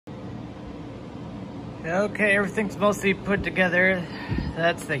Okay, everything's mostly put together.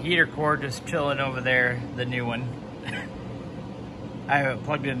 That's the heater cord just chilling over there, the new one. I haven't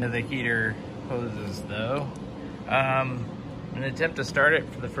plugged into the heater hoses though. I'm gonna attempt to start it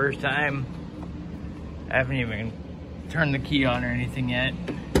for the first time. I haven't even turned the key on or anything yet.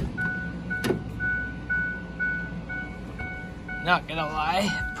 Not gonna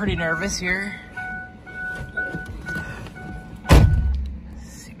lie, pretty nervous here. Let's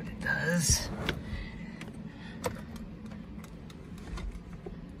see what it does.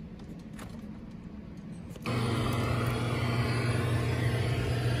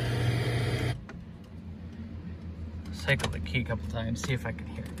 Cycle the key a couple times, see if I can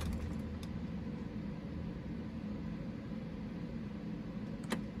hear it.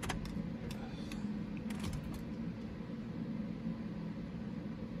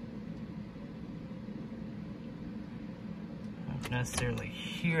 I don't necessarily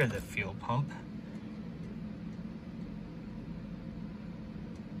hear the fuel pump.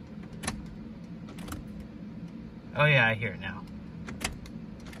 Oh yeah, I hear it now.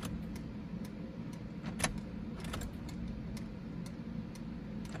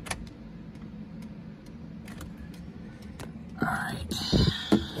 Alright,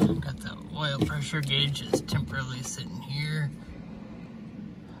 got the oil pressure gauge is temporarily sitting here.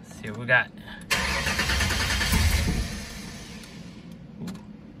 Let's see what we got. Ooh.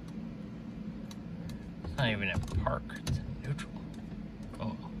 It's not even in park, it's in neutral.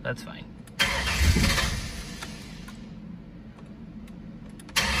 Oh, that's fine.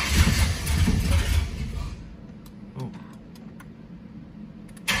 Ooh.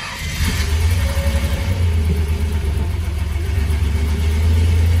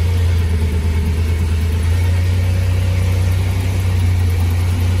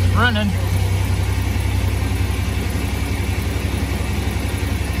 Running.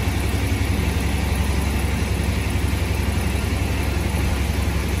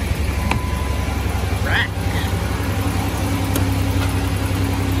 Right.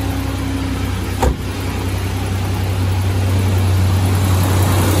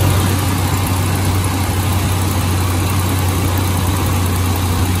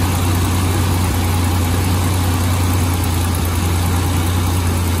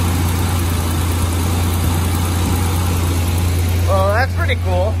 That's pretty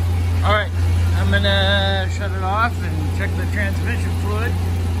cool. All right, I'm gonna shut it off and check the transmission fluid.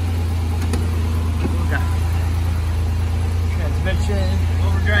 We got transmission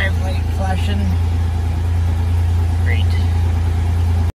overdrive light flashing. Great.